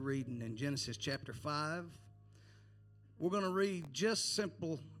Reading in Genesis chapter 5. We're going to read just a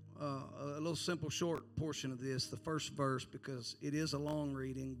little simple short portion of this, the first verse, because it is a long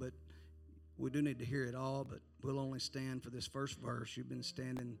reading, but we do need to hear it all, but we'll only stand for this first verse. You've been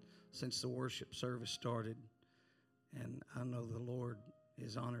standing since the worship service started, and I know the Lord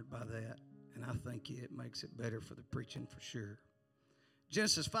is honored by that, and I think it makes it better for the preaching for sure.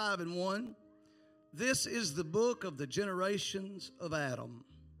 Genesis 5:1. This is the book of the generations of Adam.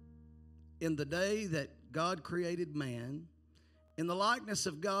 In the day that God created man, in the likeness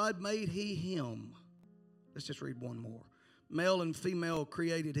of God made he him. Let's just read one more. Male and female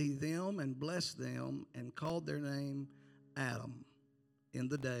created he them, and blessed them, and called their name Adam in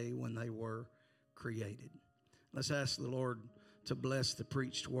the day when they were created. Let's ask the Lord to bless the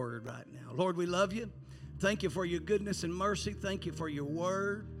preached word right now. Lord, we love you. Thank you for your goodness and mercy. Thank you for your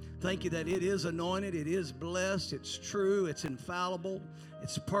word. Thank you that it is anointed, it is blessed, it's true, it's infallible,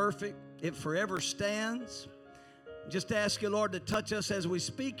 it's perfect, it forever stands. Just ask you, Lord, to touch us as we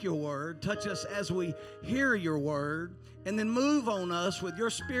speak your word, touch us as we hear your word, and then move on us with your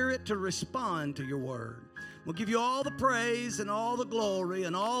spirit to respond to your word. We'll give you all the praise and all the glory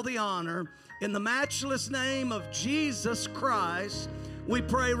and all the honor. In the matchless name of Jesus Christ, we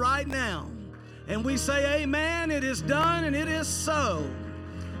pray right now. And we say, amen, it is done and it is so.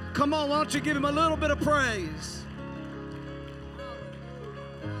 Come on, why don't you give him a little bit of praise?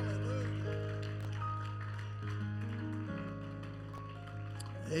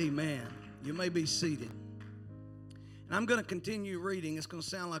 Amen. You may be seated. And I'm going to continue reading. It's going to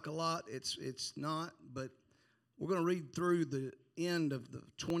sound like a lot. It's not, but we're going to read through the end of the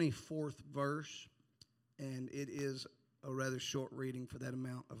 24th verse. And it is a rather short reading for that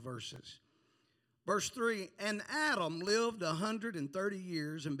amount of verses. Verse 3, and Adam lived 130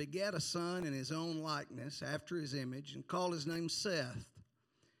 years and begat a son in his own likeness after his image, and called his name Seth.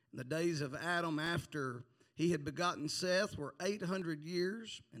 And the days of Adam after he had begotten Seth were 800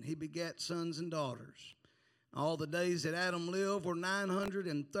 years, and he begat sons and daughters. All the days that Adam lived were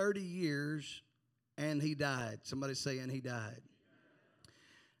 930 years, and he died. Somebody say, and he died.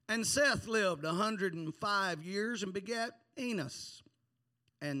 And Seth lived 105 years and begat Enos.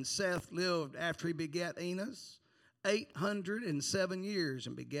 And Seth lived after he begat Enos 807 years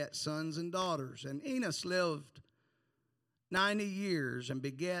and begat sons and daughters. And Enos lived 90 years and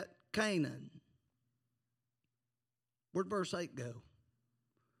begat Canaan. Where'd verse 8 go?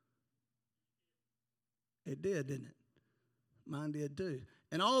 It did, didn't it? Mine did too.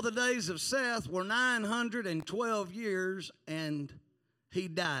 And all the days of Seth were 912 years, and he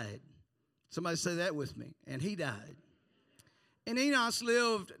died. Somebody say that with me. And he died. And Enos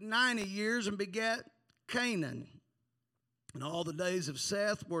lived 90 years and begat Canaan. And all the days of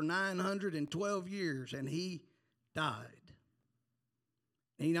Seth were 912 years, and he died.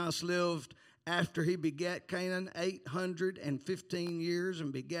 Enos lived after he begat Canaan 815 years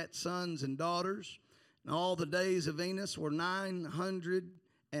and begat sons and daughters. And all the days of Enos were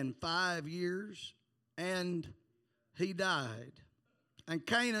 905 years, and he died. And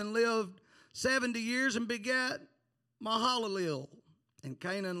Canaan lived 70 years and begat Mahalalel. And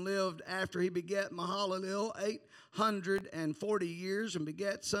Canaan lived after he begat Mahalalel 840 years and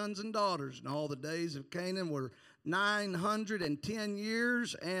begat sons and daughters. And all the days of Canaan were 910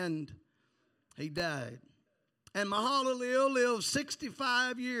 years, and he died. And Mahalalel lived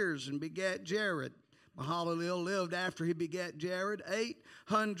 65 years and begat Jared. Mahalalel lived after he begat Jared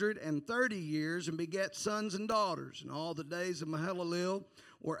 830 years and begat sons and daughters. And all the days of Mahalalel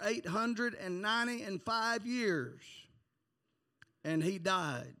were 895 years, and he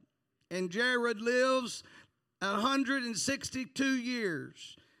died. And Jared lives 162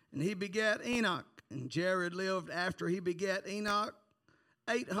 years, and he begat Enoch. And Jared lived after he begat Enoch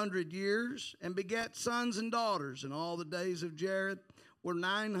 800 years and begat sons and daughters. And all the days of Jared were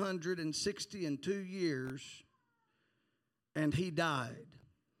 962 years, and he died.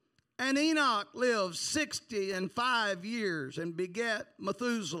 And Enoch lived 65 years and begat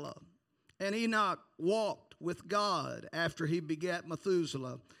Methuselah. And Enoch walked with God after he begat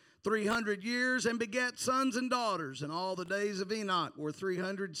Methuselah 300 years and begat sons and daughters. And all the days of Enoch were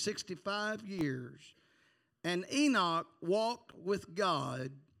 365 years. And Enoch walked with God,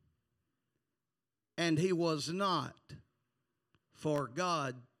 and he was not, for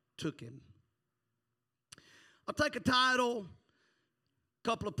God took him. I'll take a title, a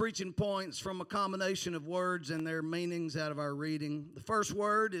couple of preaching points from a combination of words and their meanings out of our reading. The first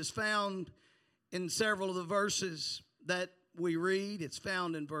word is found in several of the verses that we read. It's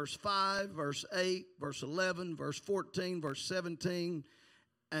found in verse 5, verse 8, verse 11, verse 14, verse 17,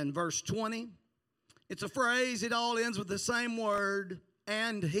 and verse 20. It's a phrase. It all ends with the same word,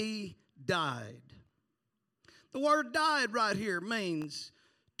 and he died. The word died right here means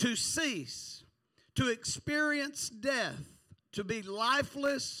to cease, to experience death, to be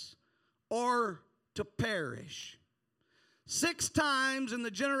lifeless, or to perish. 6 times in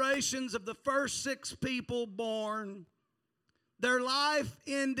the generations of the first 6 people born, their life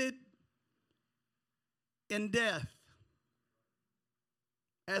ended in death.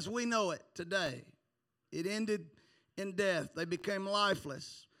 As we know it today, it ended in death. They became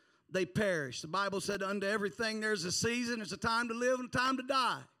lifeless. They perished. The Bible said, unto everything there's a season, there's a time to live and a time to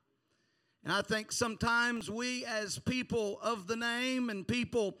die. And I think sometimes we as people of the name and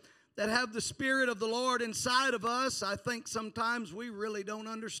people that have the Spirit of the Lord inside of us, I think sometimes we really don't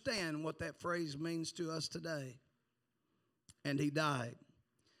understand what that phrase means to us today. And he died.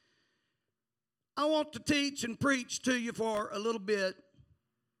 I want to teach and preach to you for a little bit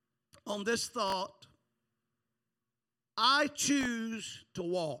on this thought. I choose to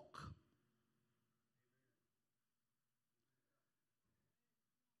walk.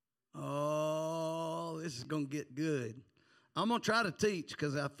 Oh, this is going to get good. I'm going to try to teach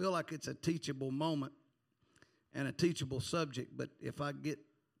because I feel like it's a teachable moment and a teachable subject. But if I get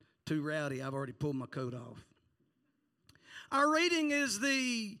too rowdy, I've already pulled my coat off. Our reading is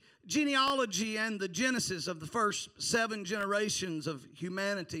the genealogy and the genesis of the first 7 generations of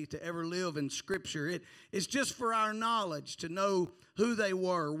humanity to ever live in Scripture. It is just for our knowledge to know who they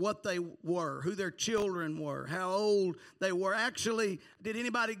were, what they were, who their children were, how old they were. Actually, did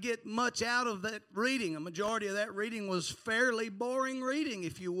anybody get much out of that reading? A majority of that reading was fairly boring reading,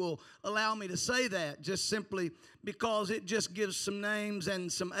 if you will allow me to say that, just simply because it just gives some names and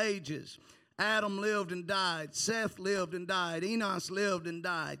some ages. Adam lived and died. Seth lived and died. Enos lived and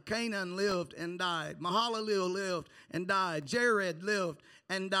died. Canaan lived and died. Mahalalel lived and died. Jared lived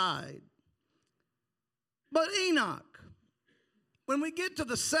and died. But Enoch, when we get to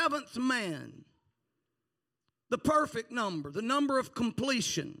the 7th man, the perfect number, the number of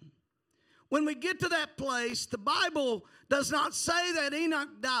completion, when we get to that place, the Bible does not say that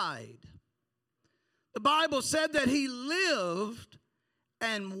Enoch died. The Bible said that he lived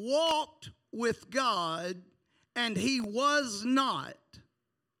and walked with God, and he was not,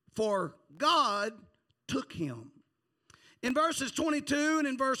 for God took him. In verses 22 and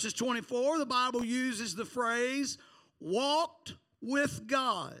in verses 24, the Bible uses the phrase, walked with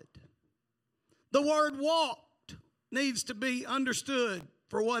God. The word walked needs to be understood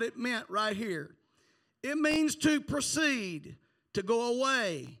for what it meant right here. It means to proceed, to go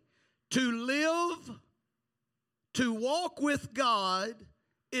away, to live, to walk with God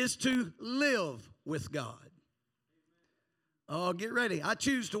is to live with God. Oh, get ready. I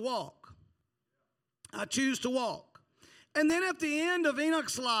choose to walk. I choose to walk. And then at the end of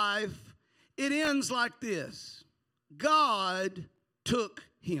Enoch's life, it ends like this. God took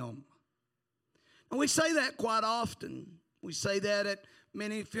him. And we say that quite often. We say that at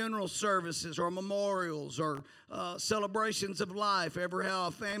many funeral services or memorials or celebrations of life, ever how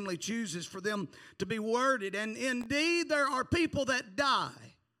a family chooses for them to be worded. And indeed, there are people that die.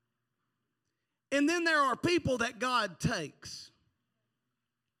 And then there are people that God takes.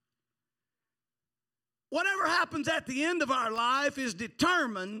 Whatever happens at the end of our life is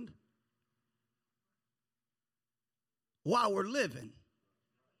determined while we're living.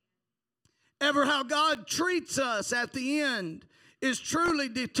 Ever how God treats us at the end is truly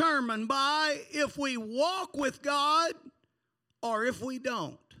determined by if we walk with God or if we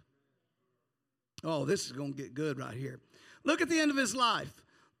don't. Oh, this is going to get good right here. Look at the end of his life.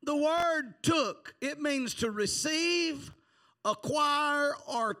 The word took, it means to receive, acquire,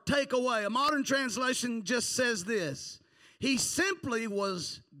 or take away. A modern translation just says this. He simply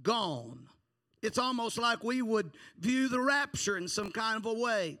was gone. It's almost like we would view the rapture in some kind of a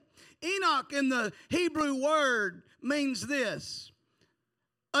way. Enoch in the Hebrew word means this,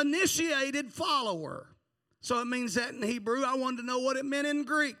 initiated follower. So it means that in Hebrew. I wanted to know what it meant in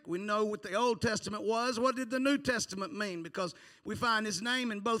Greek. We know what the Old Testament was. What did the New Testament mean? Because we find his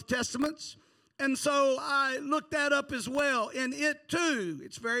name in both Testaments. And so I looked that up as well. And it too,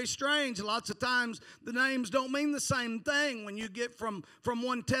 it's very strange. Lots of times the names don't mean the same thing when you get from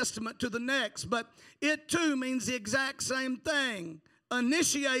one testament to the next. But it too means the exact same thing.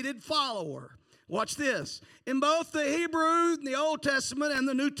 Initiated follower. Watch this. In both the Hebrew, the Old Testament, and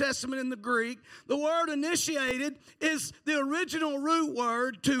the New Testament in the Greek, the word initiated is the original root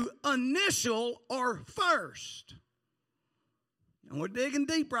word to initial or first. And we're digging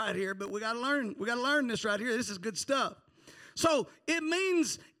deep right here, but we got to learn this right here. This is good stuff. So it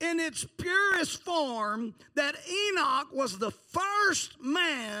means in its purest form that Enoch was the first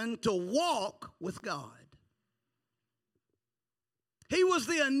man to walk with God. He was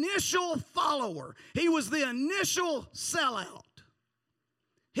the initial follower. He was the initial sellout.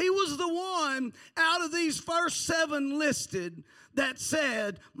 He was the one out of these first 7 listed that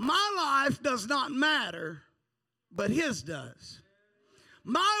said, my life does not matter, but his does.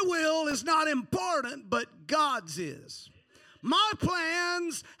 My will is not important, but God's is. My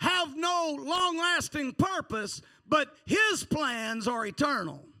plans have no long-lasting purpose, but his plans are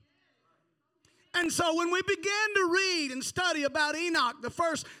eternal. And so when we began to read and study about Enoch, the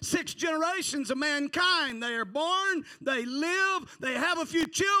first 6 generations of mankind, they are born, they live, they have a few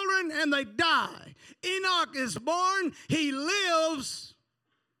children, and they die. Enoch is born, he lives,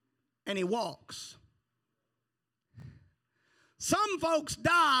 and he walks. Some folks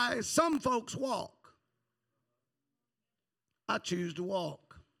die, some folks walk. I choose to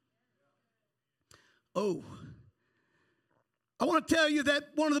walk. Oh, I want to tell you that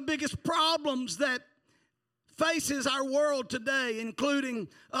one of the biggest problems that faces our world today, including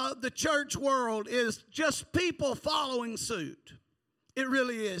the church world, is just people following suit. It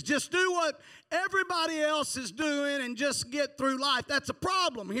really is. Just do what everybody else is doing and just get through life. That's a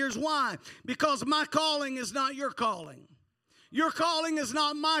problem. Here's why. Because my calling is not your calling. Your calling is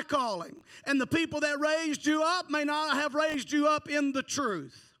not my calling. And the people that raised you up may not have raised you up in the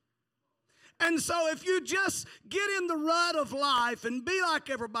truth. And so if you just get in the rut of life and be like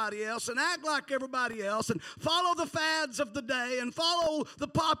everybody else and act like everybody else and follow the fads of the day and follow the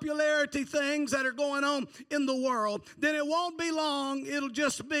popularity things that are going on in the world, then it won't be long. It'll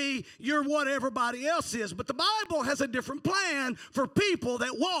just be you're what everybody else is. But the Bible has a different plan for people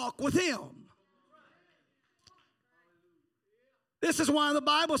that walk with him. This is why the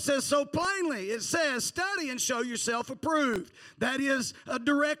Bible says so plainly. It says, study and show yourself approved. That is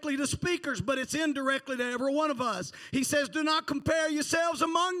directly to speakers, but it's indirectly to every one of us. He says, do not compare yourselves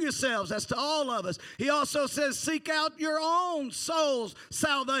among yourselves. That's to all of us. He also says, seek out your own soul's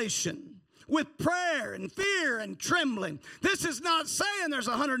salvation with prayer and fear and trembling. This is not saying there's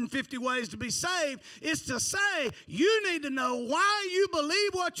 150 ways to be saved. It's to say you need to know why you believe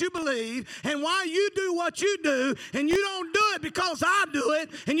what you believe and why you do what you do, and you don't do it because I do it,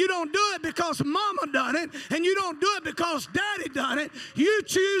 and you don't do it because mama done it, and you don't do it because daddy done it. You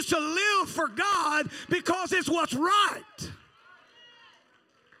choose to live for God because it's what's right.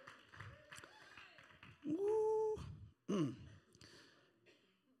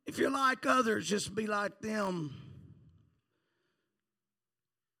 If you're like others, just be like them.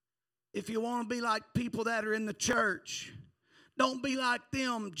 If you want to be like people that are in the church, don't be like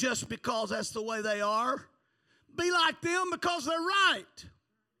them just because that's the way they are. Be like them because they're right.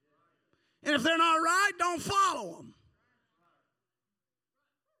 And if they're not right, don't follow them.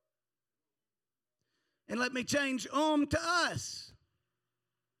 And let me change to us.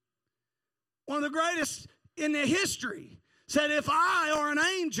 One of the greatest in the history said, if I or an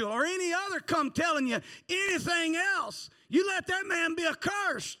angel or any other come telling you anything else, you let that man be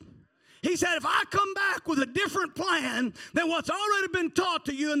accursed. He said, if I come back with a different plan than what's already been taught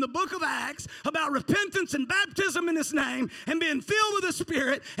to you in the book of Acts about repentance and baptism in his name and being filled with the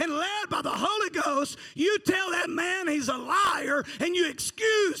Spirit and led by the Holy Ghost, you tell that man he's a liar and you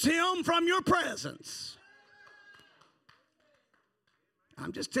excuse him from your presence.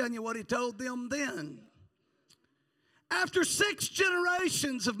 I'm just telling you what he told them then. After 6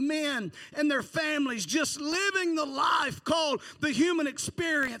 generations of men and their families just living the life called the human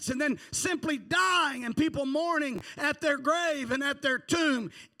experience and then simply dying and people mourning at their grave and at their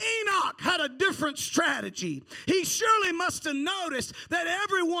tomb, Enoch had a different strategy. He surely must have noticed that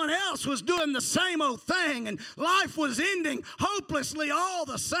everyone else was doing the same old thing and life was ending hopelessly all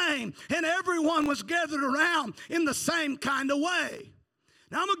the same, and everyone was gathered around in the same kind of way.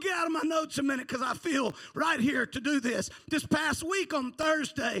 Now, I'm going to get out of my notes a minute because I feel right here to do this. This past week on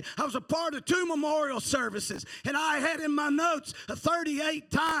Thursday, I was a part of 2 memorial services, and I had in my notes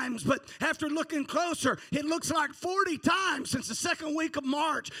 38 times, but after looking closer, it looks like 40 times since the second week of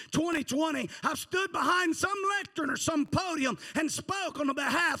March 2020. I've stood behind some lectern or some podium and spoke on the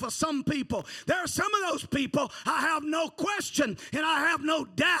behalf of some people. There are some of those people, I have no question and I have no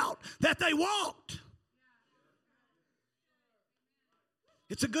doubt that they walked.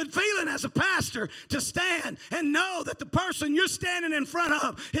 It's a good feeling as a pastor to stand and know that the person you're standing in front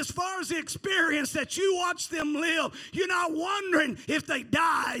of, as far as the experience that you watched them live, you're not wondering if they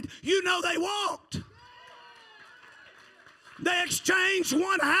died. You know they walked. They exchanged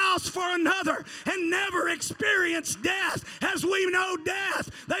one house for another and never experienced death as we know death.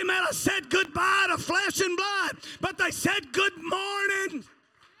 They may have said goodbye to flesh and blood, but they said good morning.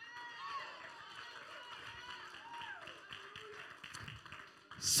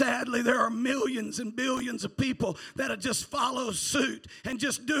 Sadly, there are millions and billions of people that'll just follow suit and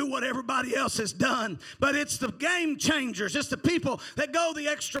just do what everybody else has done. But it's the game changers. It's the people that go the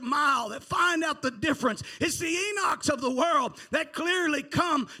extra mile, that find out the difference. It's the Enochs of the world that clearly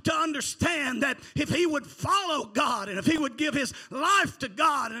come to understand that if he would follow God, and if he would give his life to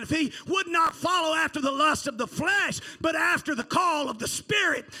God, and if he would not follow after the lust of the flesh, but after the call of the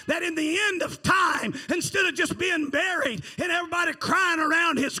Spirit, that in the end of time, instead of just being buried and everybody crying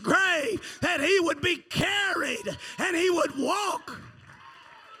around his grave, that he would be carried and he would walk.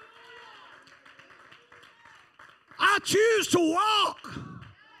 I choose to walk.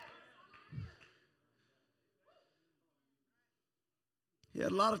 He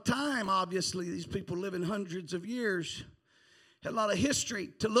had a lot of time, obviously. These people living hundreds of years. Had a lot of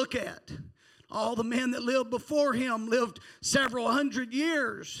history to look at. All the men that lived before him lived several hundred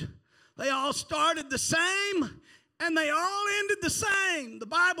years. They all started the same, and they all ended the same. The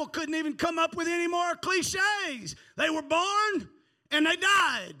Bible couldn't even come up with any more cliches. They were born, and they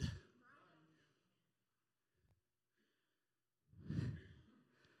died.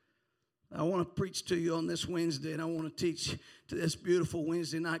 I want to preach to you on this Wednesday, and I want to teach to this beautiful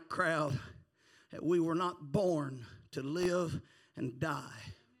Wednesday night crowd that we were not born to live and die.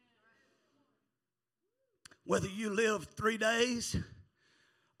 Whether you live 3 days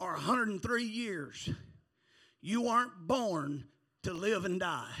or 103 years, you weren't born to live and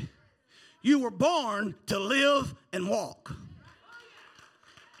die. You were born to live and walk.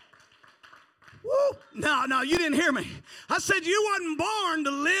 Woo. No, you didn't hear me. I said you wasn't born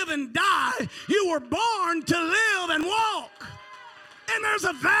to live and die. You were born to live and walk. And there's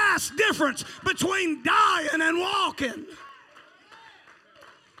a vast difference between dying and walking.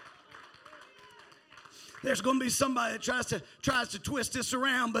 There's going to be somebody that tries to twist this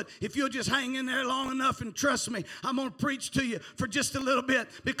around, but if you'll just hang in there long enough and trust me, I'm going to preach to you for just a little bit,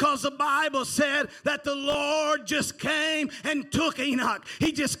 because the Bible said that the Lord just came and took Enoch.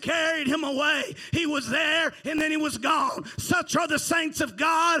 He just carried him away. He was there and then he was gone. Such are the saints of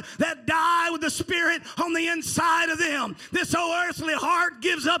God that die with the Spirit on the inside of them. This old earthly heart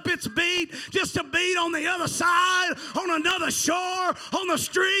gives up its beat just to beat on the other side, on another shore, on the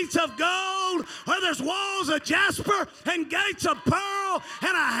streets of gold, where there's walls of jasper and gates of pearl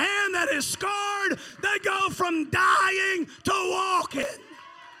and a hand that is scarred. They go from dying to walking.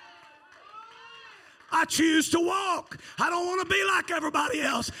 I choose to walk. I don't want to be like everybody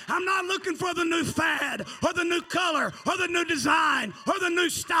else. I'm not looking for the new fad or the new color or the new design or the new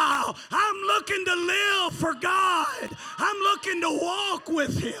style. I'm looking to live for God. I'm looking to walk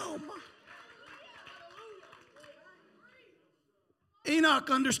with him. Enoch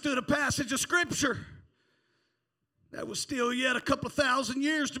understood a passage of Scripture that was still yet a couple of thousand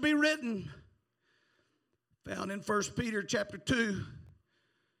years to be written. Found in 1 Peter chapter 2,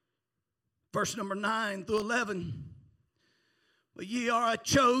 verse number 9 through 11. But ye are a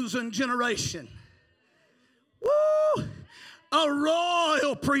chosen generation. Woo! A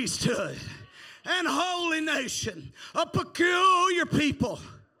royal priesthood and holy nation, a peculiar people,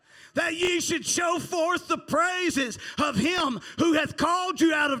 that ye should show forth the praises of him who hath called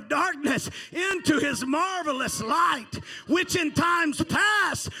you out of darkness into his marvelous light, which in times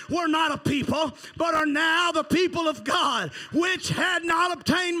past were not a people, but are now the people of God, which had not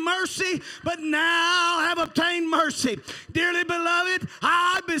obtained mercy, but now have obtained mercy. Dearly beloved,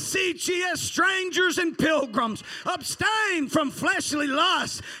 I beseech ye as strangers and pilgrims, abstain from fleshly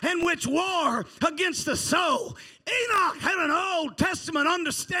lusts, and which war against the soul. Enoch had an Old Testament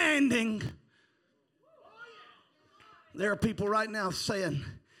understanding. There are people right now saying,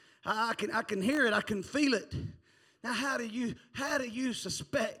 I can hear it, I can feel it. Now how do you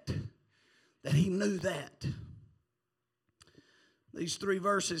suspect that he knew that? These 3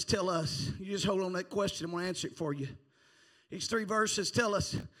 verses tell us, you just hold on to that question, I'm going to answer it for you. These 3 verses tell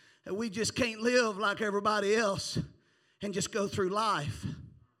us that we just can't live like everybody else and just go through life.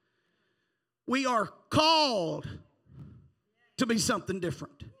 We are called to be something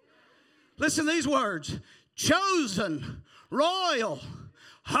different. Listen to these words: chosen, royal,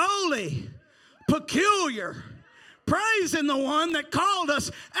 holy, peculiar. Praising the one that called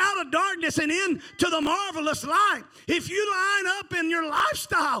us out of darkness and into the marvelous light. If you line up in your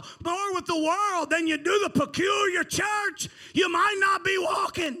lifestyle more with the world than you do the peculiar church, you might not be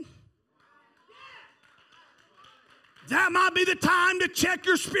walking. That might be the time to check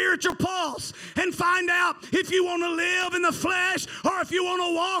your spiritual pulse and find out if you want to live in the flesh or if you want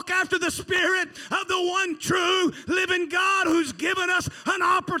to walk after the Spirit of the one true living God who's given us an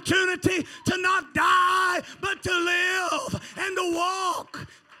opportunity to not die but to live and to walk.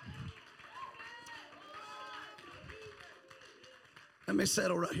 Let me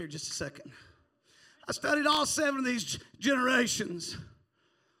settle right here just a second. I studied all 7 of these generations,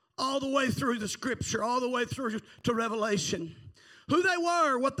 all the way through the scripture, all the way through to Revelation. Who they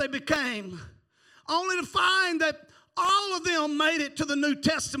were, what they became, only to find that all of them made it to the New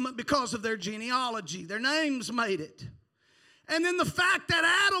Testament because of their genealogy. Their names made it. And then the fact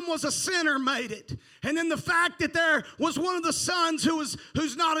that Adam was a sinner made it. And then the fact that there was one of the sons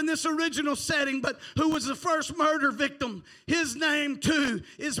who's not in this original setting, but who was the first murder victim. His name too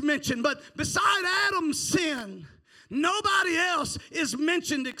is mentioned. But beside Adam's sin, nobody else is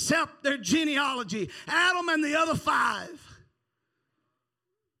mentioned except their genealogy. Adam and the other 5.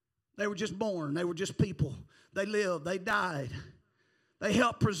 They were just born. They were just people. They lived. They died. They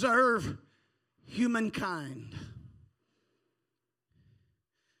helped preserve humankind.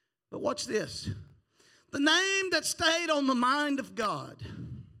 But watch this. The name that stayed on the mind of God,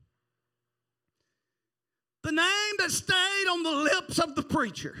 the name that stayed on the lips of the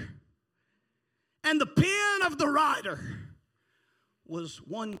preacher, and the pen of the writer was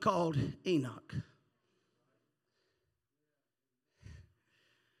one called Enoch.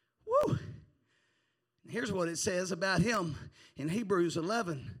 Woo! Here's what it says about him in Hebrews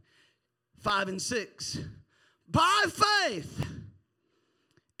 11, 5 and 6. By faith,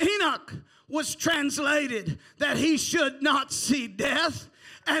 Enoch was translated that he should not see death,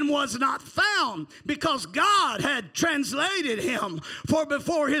 and was not found because God had translated him. For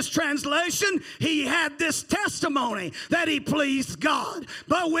before his translation, he had this testimony that he pleased God.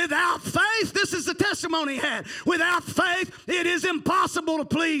 But without faith, this is the testimony he had. Without faith, it is impossible to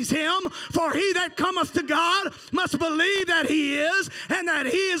please him. For he that cometh to God must believe that he is, and that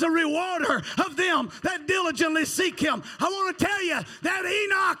he is a rewarder of them that diligently seek him. I want to tell you that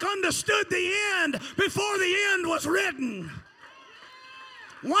Enoch understood the end before the end was written.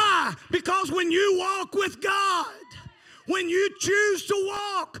 Why? Because when you walk with God, when you choose to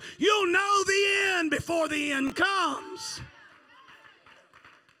walk, you'll know the end before the end comes.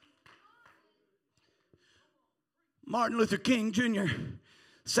 Martin Luther King Jr.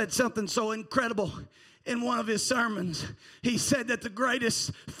 said something so incredible in one of his sermons. He said that the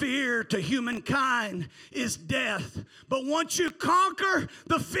greatest fear to humankind is death. But once you conquer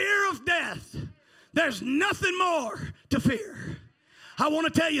the fear of death, there's nothing more to fear. I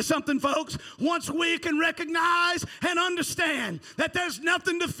want to tell you something, folks. Once we can recognize and understand that there's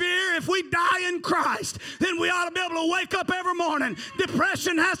nothing to fear if we die in Christ, then we ought to be able to wake up every morning.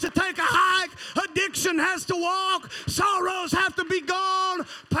 Depression has to take a hike. Addiction has to walk. Sorrows have to be gone.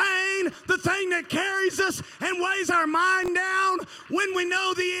 Pain, the thing that carries us and weighs our mind down when we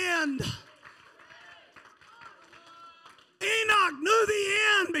know the end. Enoch knew the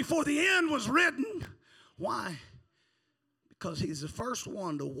end before the end was written. Why? Because he's the first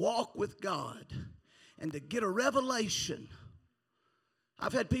one to walk with God and to get a revelation.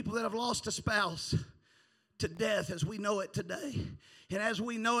 I've had people that have lost a spouse to death as we know it today. And as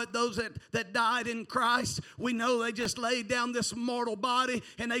we know it, those that died in Christ, we know they just laid down this mortal body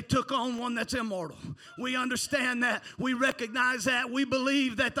and they took on one that's immortal. We understand that. We recognize that. We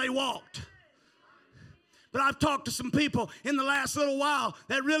believe that they walked. But I've talked to some people in the last little while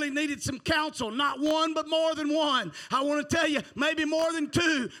that really needed some counsel. Not one, but more than one. I want to tell you, maybe more than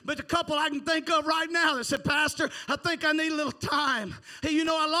two. But a couple I can think of right now that said, Pastor, I think I need a little time. Hey, you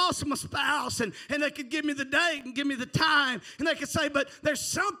know, I lost my spouse. And they could give me the date and give me the time. And they could say, but there's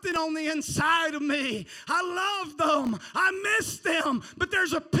something on the inside of me. I love them. I miss them. But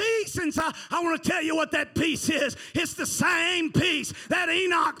there's a peace inside. I want to tell you what that peace is. It's the same peace that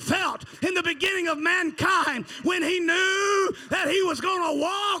Enoch felt in the beginning of mankind, when he knew that he was going to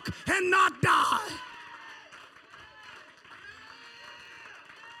walk and not die.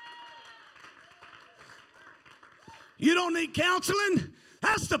 You don't need counseling.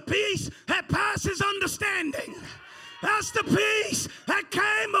 That's the peace that passes understanding. That's the peace that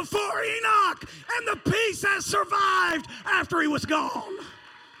came before Enoch and the peace that survived after he was gone.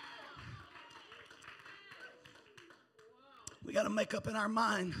 We got to make up in our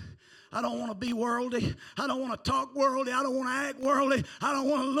mind. I don't want to be worldly. I don't want to talk worldly. I don't want to act worldly. I don't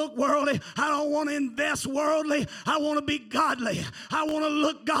want to look worldly. I don't want to invest worldly. I want to be godly. I want to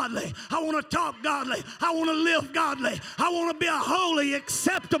look godly. I want to talk godly. I want to live godly. I want to be a holy,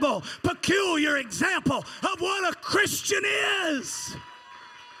 acceptable, peculiar example of what a Christian is.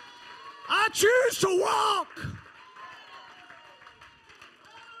 I choose to walk.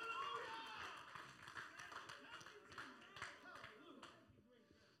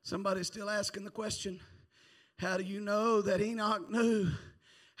 Somebody's still asking the question, how do you know that Enoch knew?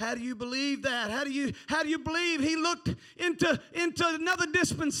 How do you believe that? How do you believe he looked into another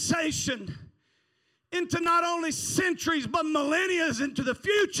dispensation into not only centuries but millennia into the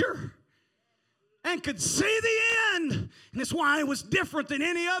future, and could see the end. And that's why it was different than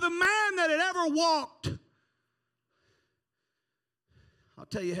any other man that had ever walked. I'll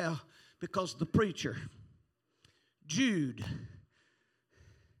tell you how. Because the preacher, Jude,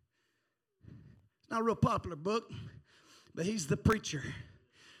 it's not a real popular book, but he's the preacher.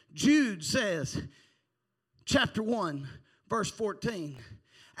 Jude says, chapter 1, verse 14,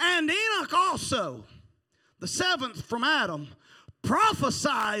 and Enoch also, the seventh from Adam,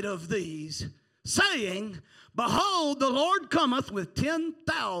 prophesied of these, saying, behold, the Lord cometh with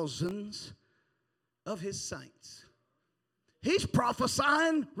 10,000s of his saints. He's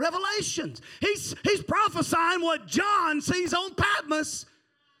prophesying revelations. He's prophesying what John sees on Patmos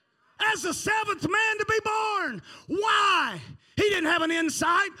as the seventh man to be born. Why? He didn't have an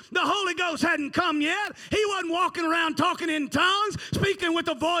insight. The Holy Ghost hadn't come yet. He wasn't walking around talking in tongues, speaking with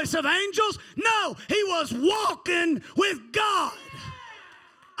the voice of angels. No, he was walking with God.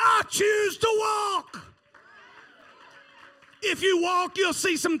 I choose to walk. If you walk, you'll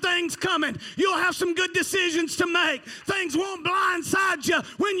see some things coming. You'll have some good decisions to make. Things won't blindside you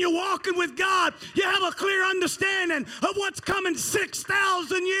when you're walking with God. You have a clear understanding of what's coming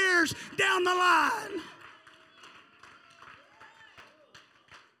 6,000 years down the line.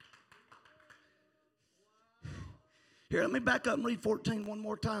 Here, let me back up and read 14 one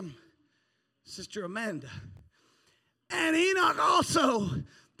more time. Sister Amanda. And Enoch also,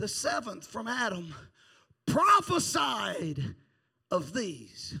 the seventh from Adam, prophesied of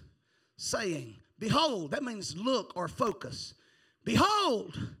these, saying, behold, that means look or focus.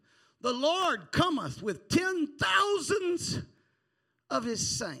 Behold, the Lord cometh with 10,000s of his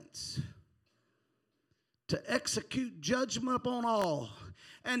saints to execute judgment upon all,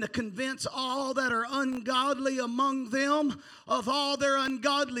 and to convince all that are ungodly among them of all their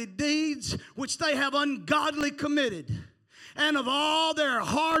ungodly deeds which they have ungodly committed, and of all their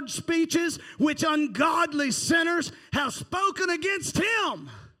hard speeches which ungodly sinners have spoken against him.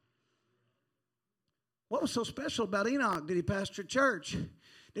 What was so special about Enoch? Did he pastor a church?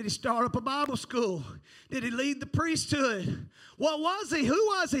 Did he start up a Bible school? Did he lead the priesthood? What was he? Who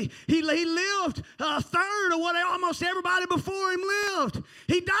was he? He lived a third of what almost everybody before him lived.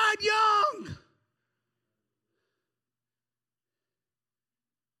 He died young.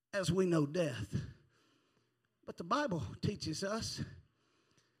 As we know, death. But the Bible teaches us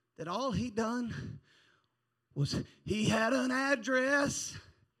that all he done was he had an address,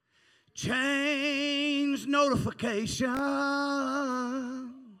 change notification.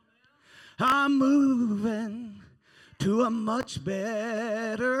 I'm moving to a much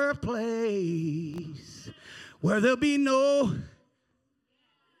better place where there'll be no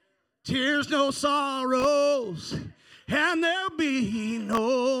tears, no sorrows, and there'll be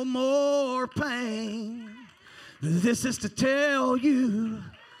no more pain. This is to tell you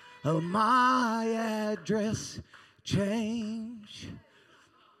of my address change.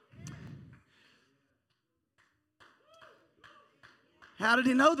 How did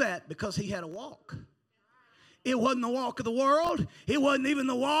he know that? Because he had a walk. It wasn't the walk of the world. It wasn't even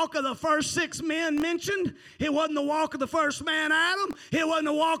the walk of the first 6 men mentioned. It wasn't the walk of the first man, Adam. It wasn't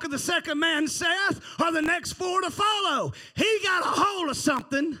the walk of the second man, Seth, or the next 4 to follow. He got a hold of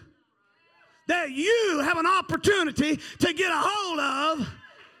something that you have an opportunity to get a hold of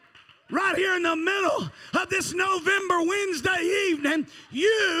right here in the middle of this November Wednesday evening.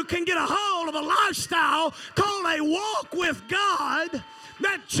 You can get a hold of a lifestyle called a walk with God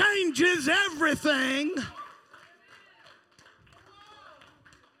that changes everything.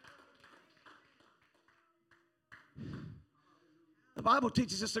 The Bible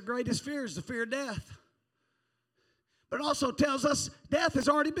teaches us the greatest fear is the fear of death. But it also tells us death has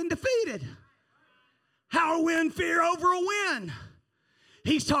already been defeated. How are we in fear over a win?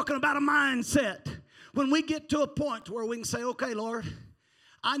 He's talking about a mindset. When we get to a point where we can say, okay, Lord,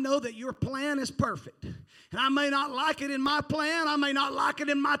 I know that your plan is perfect. And I may not like it in my plan. I may not like it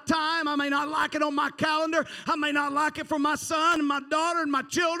in my time. I may not like it on my calendar. I may not like it for my son and my daughter and my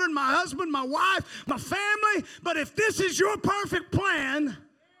children, my husband, my wife, my family. But if this is your perfect plan,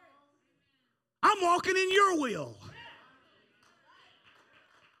 I'm walking in your will.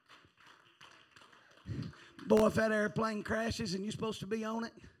 Boy, if that airplane crashes and you're supposed to be on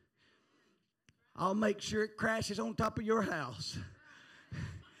it, I'll make sure it crashes on top of your house.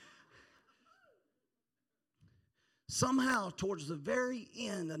 Somehow, towards the very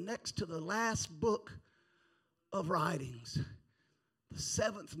end, next to the last book of writings, the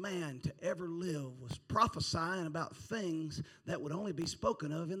 7th man to ever live was prophesying about things that would only be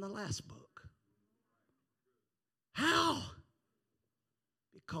spoken of in the last book. How?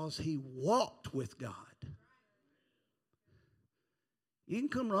 because he walked with God. You can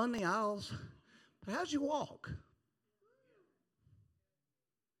come run the aisles, but how's your walk?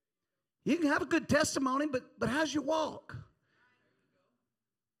 You can have a good testimony, but how's your walk?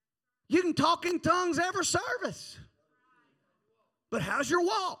 You can talk in tongues every service, but how's your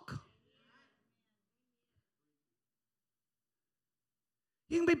walk?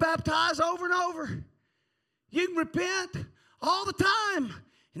 You can be baptized over and over. You can repent all the time,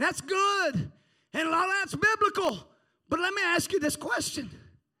 and that's good, and a lot of that's biblical. But let me ask you this question.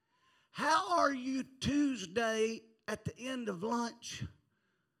 How are you Tuesday at the end of lunch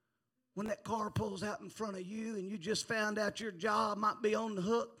when that car pulls out in front of you and you just found out your job might be on the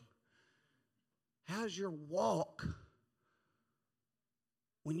hook? How's your walk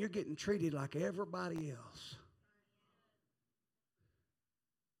when you're getting treated like everybody else?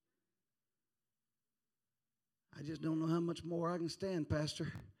 I just don't know how much more I can stand,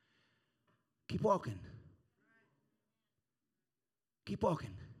 Pastor. Keep walking. Keep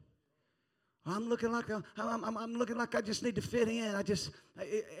walking. I'm looking like I'm looking like I just need to fit in.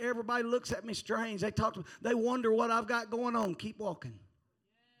 Everybody looks at me strange. They wonder what I've got going on. Keep walking.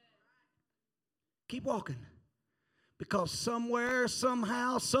 Keep walking. Because somewhere,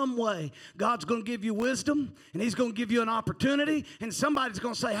 somehow, some way, God's going to give you wisdom, and He's going to give you an opportunity, and somebody's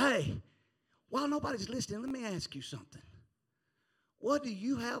going to say, hey, while nobody's listening, let me ask you something. What do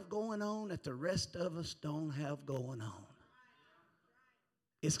you have going on that the rest of us don't have going on?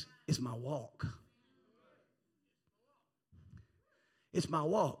 It's my walk. It's my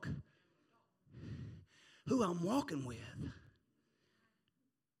walk. Who I'm walking with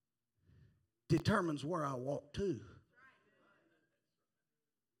determines where I walk to.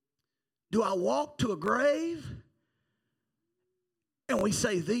 Do I walk to a grave and we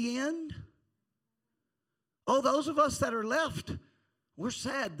say the end? Oh, those of us that are left, we're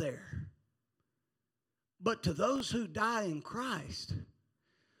sad there. But to those who die in Christ,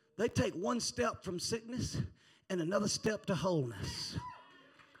 they take one step from sickness and another step to wholeness.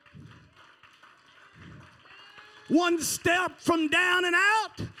 One step from down and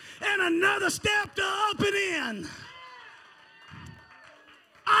out and another step to up and in.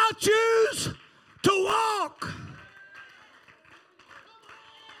 I choose to walk.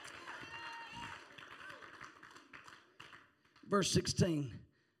 Verse 16.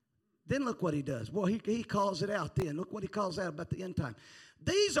 Then look what he does. Well, he calls it out then. Look what he calls out about the end time.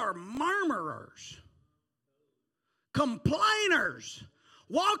 These are murmurers, complainers,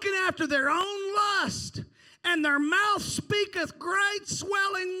 walking after their own lust, and their mouth speaketh great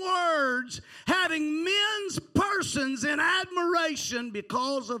swelling words, having men's persons in admiration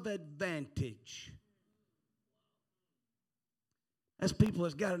because of advantage. As people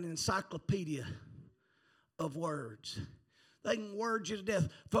has got an encyclopedia of words. They can word you to death.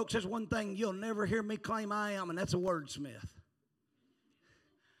 Folks, there's one thing you'll never hear me claim I am, and that's a wordsmith.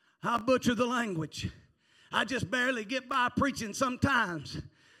 I butcher the language. I just barely get by preaching sometimes.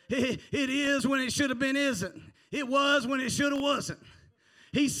 It is when it should have been isn't. It was when it should have wasn't.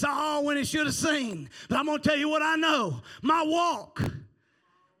 He saw when it should have seen. But I'm going to tell you what I know. My walk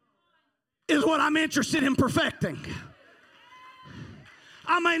is what I'm interested in perfecting.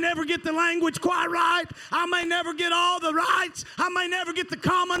 I may never get the language quite right. I may never get all the rights. I may never get the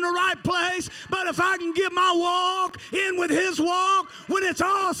comma in the right place. But if I can get my walk in with His walk, when it's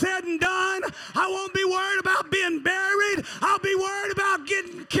all said and done, I won't be worried about being buried. I'll be worried about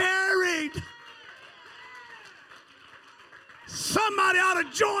getting carried. Somebody ought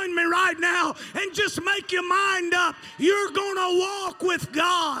to join me right now and just make your mind up. You're going to walk with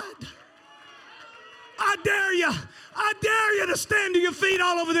God. I dare you. I dare you to stand to your feet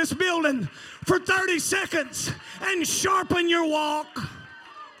all over this building for 30 seconds and sharpen your walk.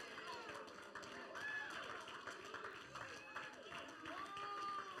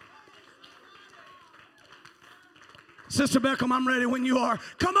 Sister Beckham, I'm ready when you are.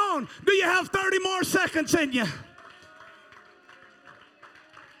 Come on. Do you have 30 more seconds in you?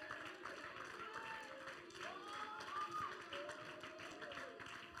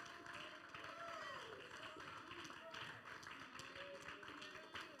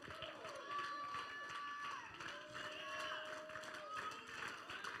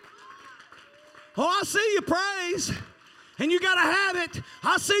 Oh, I see you praise, and you got to have it.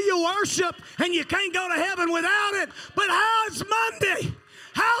 I see you worship, and you can't go to heaven without it. But how's Monday?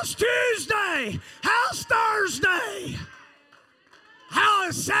 How's Tuesday? How's Thursday? How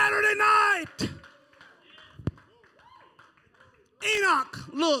is Saturday night? Enoch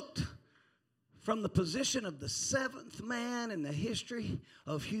looked from the position of the seventh man in the history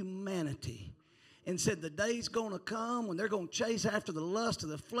of humanity, and said the day's going to come when they're going to chase after the lust of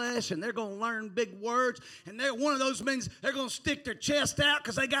the flesh, and they're going to learn big words, and one of those means they're going to stick their chest out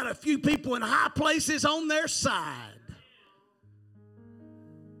because they got a few people in high places on their side.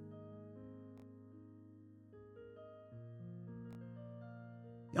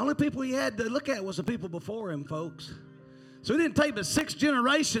 The only people he had to look at was the people before him, folks. So it didn't take but 6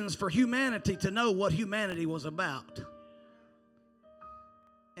 generations for humanity to know what humanity was about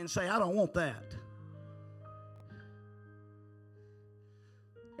and say, I don't want that.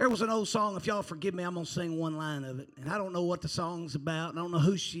 There was an old song, if y'all forgive me, I'm going to sing one line of it. And I don't know what the song's about. I don't know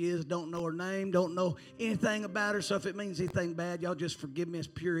who she is, don't know her name, don't know anything about her. So if it means anything bad, y'all just forgive me. It's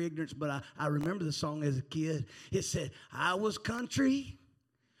pure ignorance. But I remember the song as a kid. It said, I was country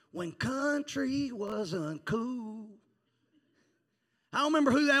when country wasn't cool. I don't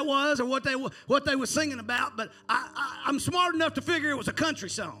remember who that was or what they were singing about, but I'm smart enough to figure it was a country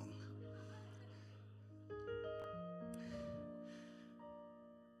song.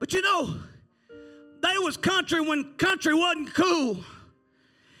 But you know, they was country when country wasn't cool.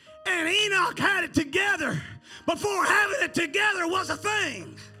 And Enoch had it together before having it together was a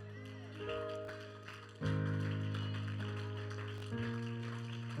thing.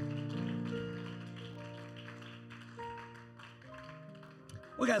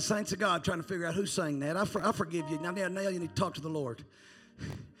 We got saints of God trying to figure out who sang that. I forgive you. Now you need to talk to the Lord.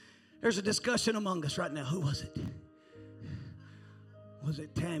 There's a discussion among us right now. Who was it? Was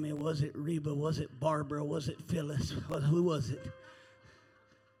it Tammy? Was it Reba? Was it Barbara? Was it Phyllis? Who was it?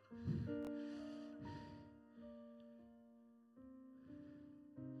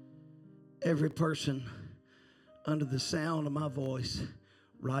 Every person under the sound of my voice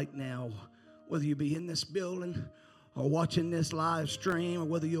right now, whether you be in this building or watching this live stream, or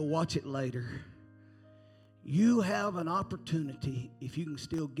whether you'll watch it later, you have an opportunity, if you can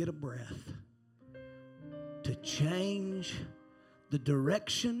still get a breath, to change the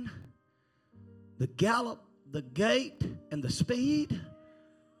direction, the gallop, the gait, and the speed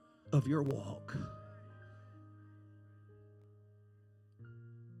of your walk.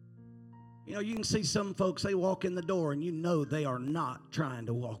 You know, you can see some folks, they walk in the door and you know they are not trying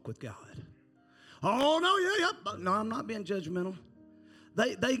to walk with God. Oh, no, yeah. No, I'm not being judgmental.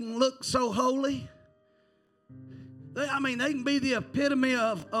 They can look so holy. They can be the epitome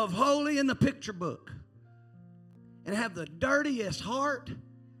of holy in the picture book and have the dirtiest heart.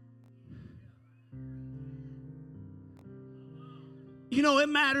 You know, it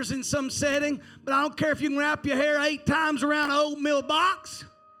matters in some setting, but I don't care if you can wrap your hair 8 times around an oatmeal box.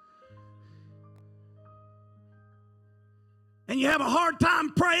 And you have a hard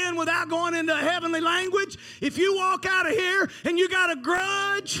time praying without going into a heavenly language. If you walk out of here and you got a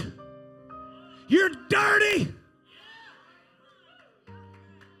grudge, you're dirty.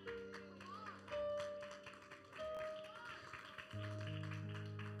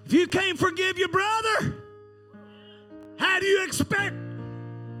 If you can't forgive your brother, how do you expect?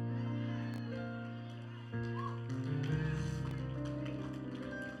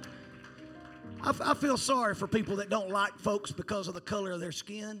 I feel sorry for people that don't like folks because of the color of their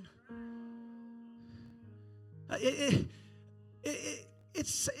skin. It's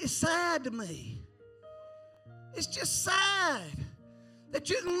sad to me. It's just sad that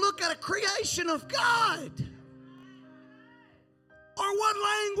you can look at a creation of God or what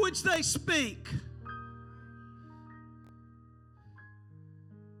language they speak.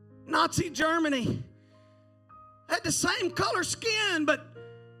 Nazi Germany had the same color skin, but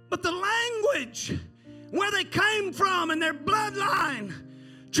the language, where they came from and their bloodline,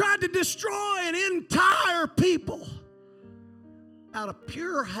 tried to destroy an entire people out of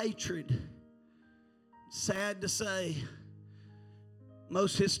pure hatred. Sad to say,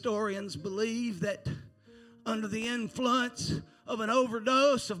 most historians believe that under the influence of an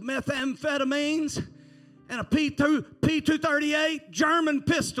overdose of methamphetamines and a P238 German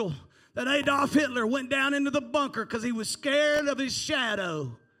pistol, that Adolf Hitler went down into the bunker because he was scared of his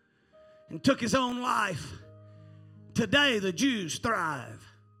shadow and took his own life. Today, the Jews thrive.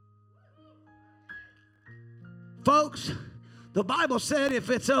 Folks, the Bible said if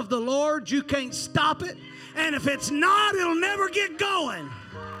it's of the Lord, you can't stop it. And if it's not, it'll never get going.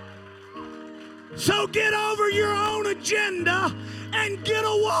 So get over your own agenda and get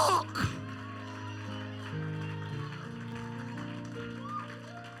a walk.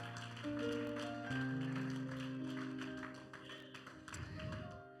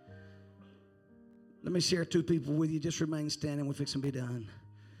 Let me share 2 people with you. Just remain standing. We're fixing to be done.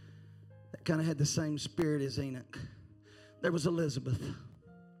 That kind of had the same spirit as Enoch. There was Elizabeth,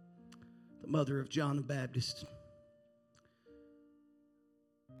 the mother of John the Baptist.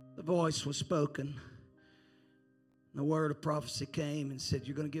 the voice was spoken. The word of prophecy came and said,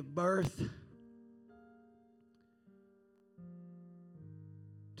 you're going to give birth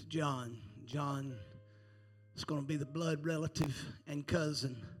to John. John is going to be the blood relative and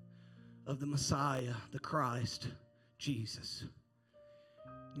cousin of the Messiah, the Christ, Jesus.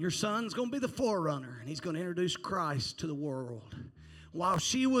 Your son's going to be the forerunner, and he's going to introduce Christ to the world. While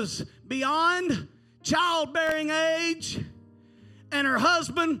she was beyond childbearing age and her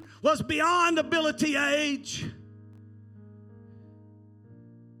husband was beyond ability age,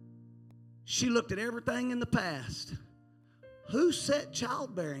 she looked at everything in the past. Who set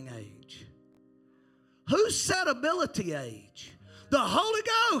childbearing age? Who set ability age? The Holy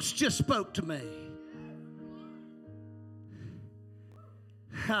Ghost just spoke to me.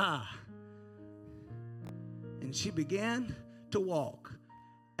 Ha. And she began to walk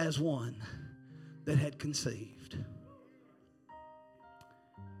as one that had conceived.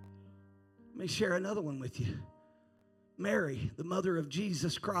 Let me share another one with you. Mary, the mother of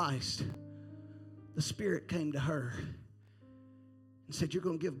Jesus Christ, the Spirit came to her and said, you're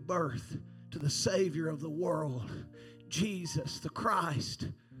going to give birth to the Savior of the world, Jesus, the Christ,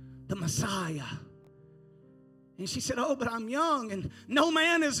 the Messiah. And she said, oh, but I'm young and no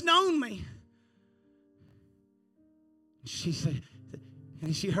man has known me. She said,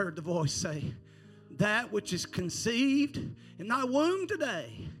 and she heard the voice say, that which is conceived in thy womb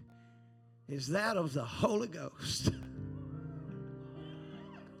today is that of the Holy Ghost.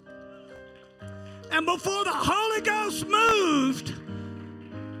 And before the Holy Ghost moved,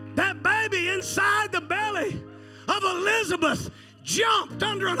 that baby inside the belly of Elizabeth jumped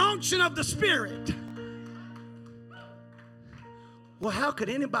under an unction of the Spirit. Well, how could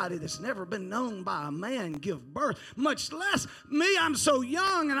anybody that's never been known by a man give birth? Much less me, I'm so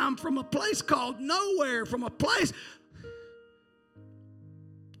young and I'm from a place called nowhere, from a place.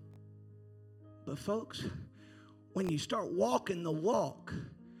 But folks, when you start walking the walk,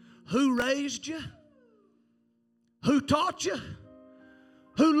 who raised you? Who taught you?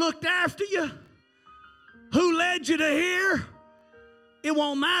 Who looked after you? Who led you to here? It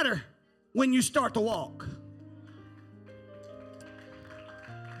won't matter when you start to walk.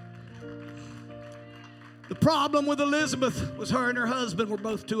 The problem with Elizabeth was her and her husband were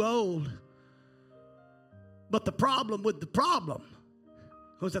both too old. But the problem with the problem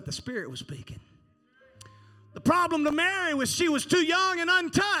was that the Spirit was speaking. The problem to Mary was she was too young and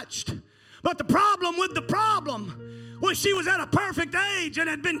untouched. But the problem with the problem was she was at a perfect age and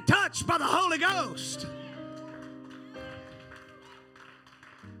had been touched by the Holy Ghost.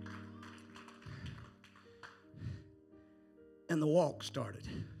 And the walk started.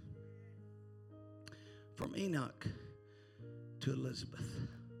 From Enoch to Elizabeth.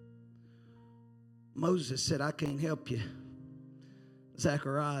 Moses said, I can't help you.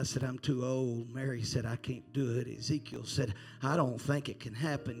 Zechariah said, I'm too old. Mary said, I can't do it. Ezekiel said, I don't think it can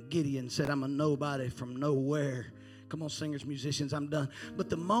happen. Gideon said, I'm a nobody from nowhere. Come on, singers, musicians, I'm done. But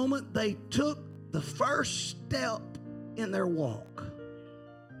the moment they took the first step in their walk,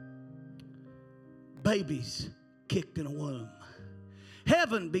 babies kicked in a womb.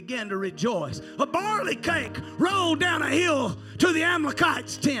 Heaven began to rejoice. A barley cake rolled down a hill to the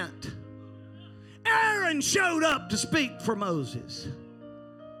Amalekites' tent. Aaron showed up to speak for Moses.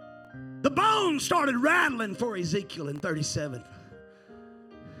 The bones started rattling for Ezekiel in 37.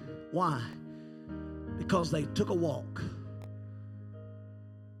 Why? Because they took a walk.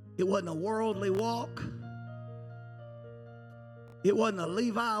 It wasn't a worldly walk. It wasn't a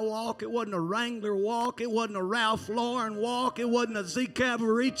Levi walk. It wasn't a Wrangler walk. It wasn't a Ralph Lauren walk. It wasn't a Z.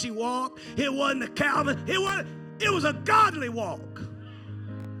 Cavaricci walk. It wasn't a Calvin. It was a godly walk.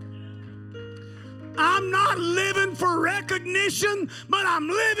 I'm not living for recognition, but I'm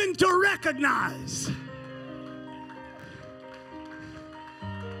living to recognize.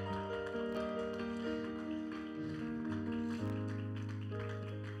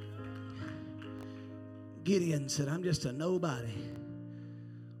 Gideon said, I'm just a nobody.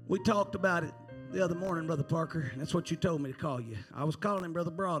 We talked about it the other morning, Brother Parker. That's what you told me to call you. I was calling him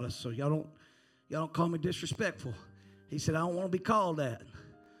Brother Broadus, so y'all don't call me disrespectful. He said, I don't want to be called that.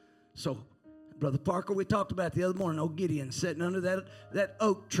 So, Brother Parker, we talked about it the other morning. Old Gideon sitting under that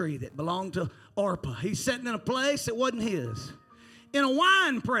oak tree that belonged to Orpah. He's sitting in a place that wasn't his. In a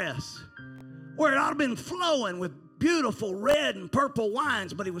wine press where it ought to have been flowing with beautiful red and purple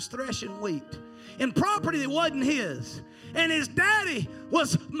wines, but he was threshing wheat. In property that wasn't his. And his daddy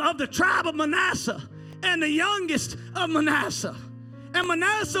was of the tribe of Manasseh and the youngest of Manasseh. And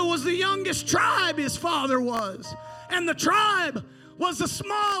Manasseh was the youngest tribe his father was. And the tribe was the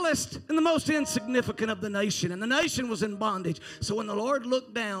smallest and the most insignificant of the nation, and the nation was in bondage. So when the Lord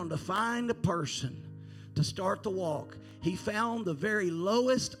looked down to find a person to start the walk, he found the very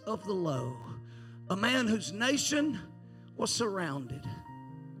lowest of the low, a man whose nation was surrounded,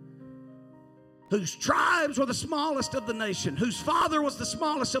 whose tribes were the smallest of the nation, whose father was the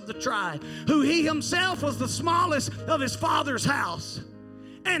smallest of the tribe, who he himself was the smallest of his father's house.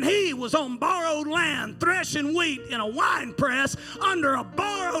 And he was on borrowed land, threshing wheat in a wine press under a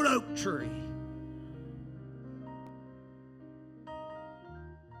borrowed oak tree.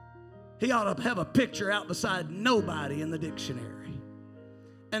 He ought to have a picture out beside nobody in the dictionary.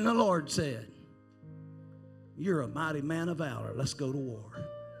 And the Lord said, "You're a mighty man of valor. Let's go to war."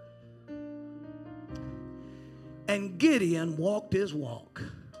 And Gideon walked his walk.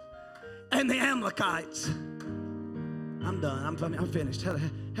 And the Amalekites, I'm done. I'm finished.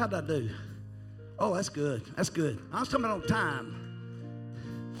 How'd I do? Oh, that's good. That's good. I was talking about on time.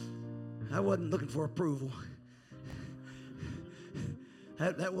 I wasn't looking for approval.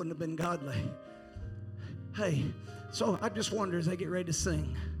 That wouldn't have been godly. Hey, so I just wonder as they get ready to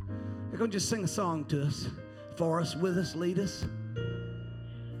sing, they're going to just sing a song to us, for us, with us, lead us.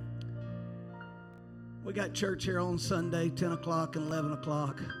 We got church here on Sunday, 10 o'clock and 11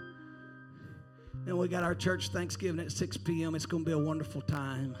 o'clock. And we got our church Thanksgiving at 6 p.m. It's going to be a wonderful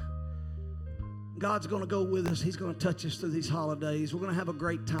time. God's going to go with us. He's going to touch us through these holidays. We're going to have a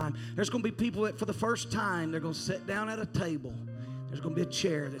great time. There's going to be people that for the first time, they're going to sit down at a table. There's going to be a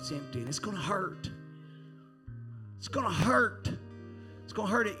chair that's empty, and it's going to hurt. It's going to hurt. It's going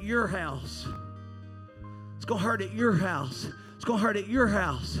to hurt at your house. It's going to hurt at your house. It's going to hurt at your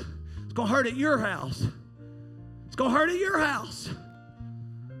house. It's going to hurt at your house. It's going to hurt at your house.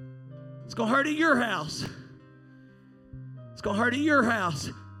 It's going to hurt at your house. It's going to hurt at your house.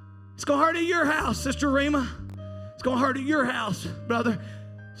 It's going to hurt at your house, Sister Rima. It's going to hurt at your house, brother.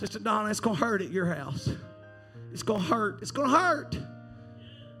 Sister Donna, it's going to hurt at your house. It's going to hurt. It's going to hurt.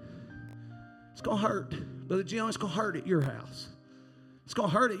 It's going to hurt. Brother Jim, it's going to hurt at your house. It's going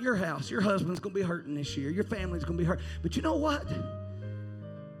to hurt at your house. Your husband's going to be hurting this year. Your family's going to be hurt. But you know what?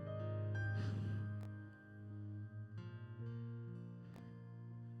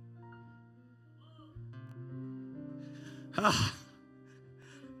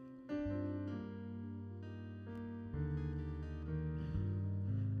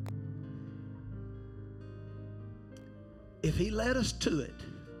 If he led us to it,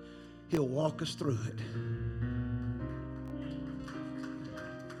 he'll walk us through it.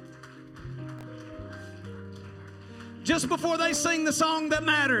 Just before they sing the song that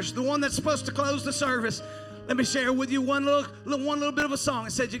matters, the one that's supposed to close the service, let me share with you one little bit of a song.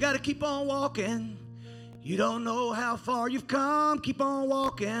 It says, you got to keep on walking. You don't know how far you've come. Keep on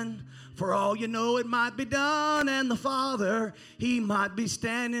walking. For all you know, it might be done. And the Father, he might be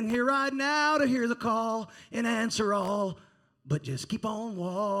standing here right now to hear the call and answer all. But just keep on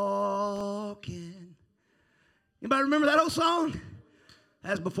walking. Anybody remember that old song?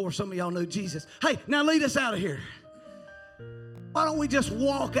 That's before some of y'all knew Jesus. Hey, now lead us out of here. Why don't we just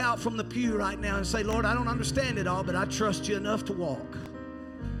walk out from the pew right now and say, Lord, I don't understand it all, but I trust you enough to walk.